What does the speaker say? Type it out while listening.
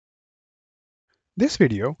This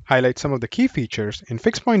video highlights some of the key features in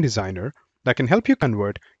Fixed Point Designer that can help you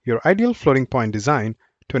convert your ideal floating point design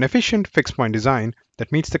to an efficient fixed point design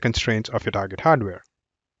that meets the constraints of your target hardware.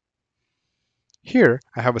 Here,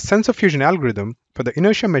 I have a sensor fusion algorithm for the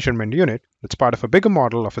inertia measurement unit that's part of a bigger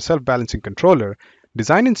model of a self-balancing controller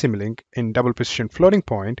designed in Simulink in double precision floating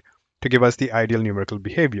point to give us the ideal numerical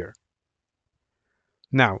behavior.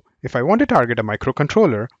 Now, if I want to target a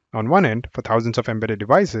microcontroller on one end for thousands of embedded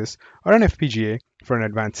devices or an FPGA for an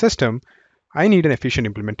advanced system, I need an efficient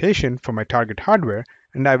implementation for my target hardware,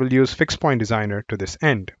 and I will use Fixed Point Designer to this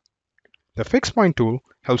end. The Fixed Point tool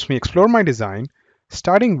helps me explore my design,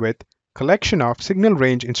 starting with collection of signal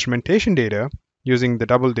range instrumentation data using the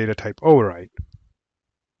double data type override.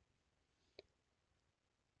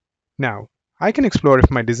 Now, I can explore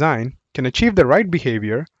if my design can achieve the right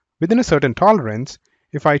behavior within a certain tolerance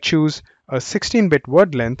if I choose a 16-bit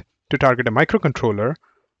word length to target a microcontroller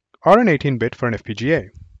or an 18-bit for an FPGA.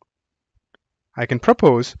 I can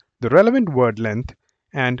propose the relevant word length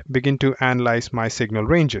and begin to analyze my signal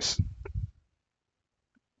ranges.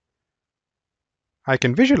 I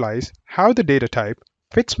can visualize how the data type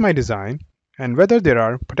fits my design and whether there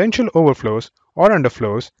are potential overflows or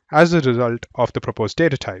underflows as a result of the proposed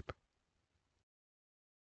data type.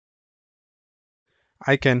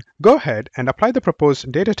 I can go ahead and apply the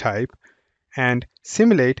proposed data type and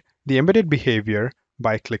simulate the embedded behavior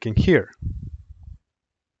by clicking here.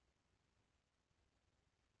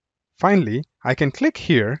 Finally, I can click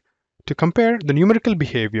here to compare the numerical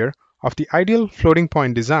behavior of the ideal floating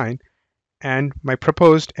point design and my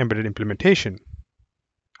proposed embedded implementation.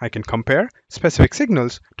 I can compare specific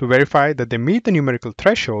signals to verify that they meet the numerical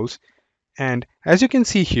thresholds, and as you can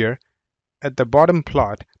see here at the bottom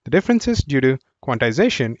plot, the differences due to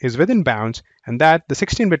quantization is within bounds, and that the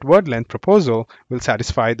 16-bit word length proposal will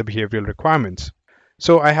satisfy the behavioral requirements.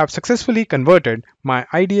 So I have successfully converted my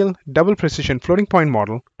ideal double precision floating point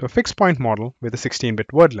model to a fixed point model with a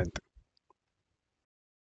 16-bit word length.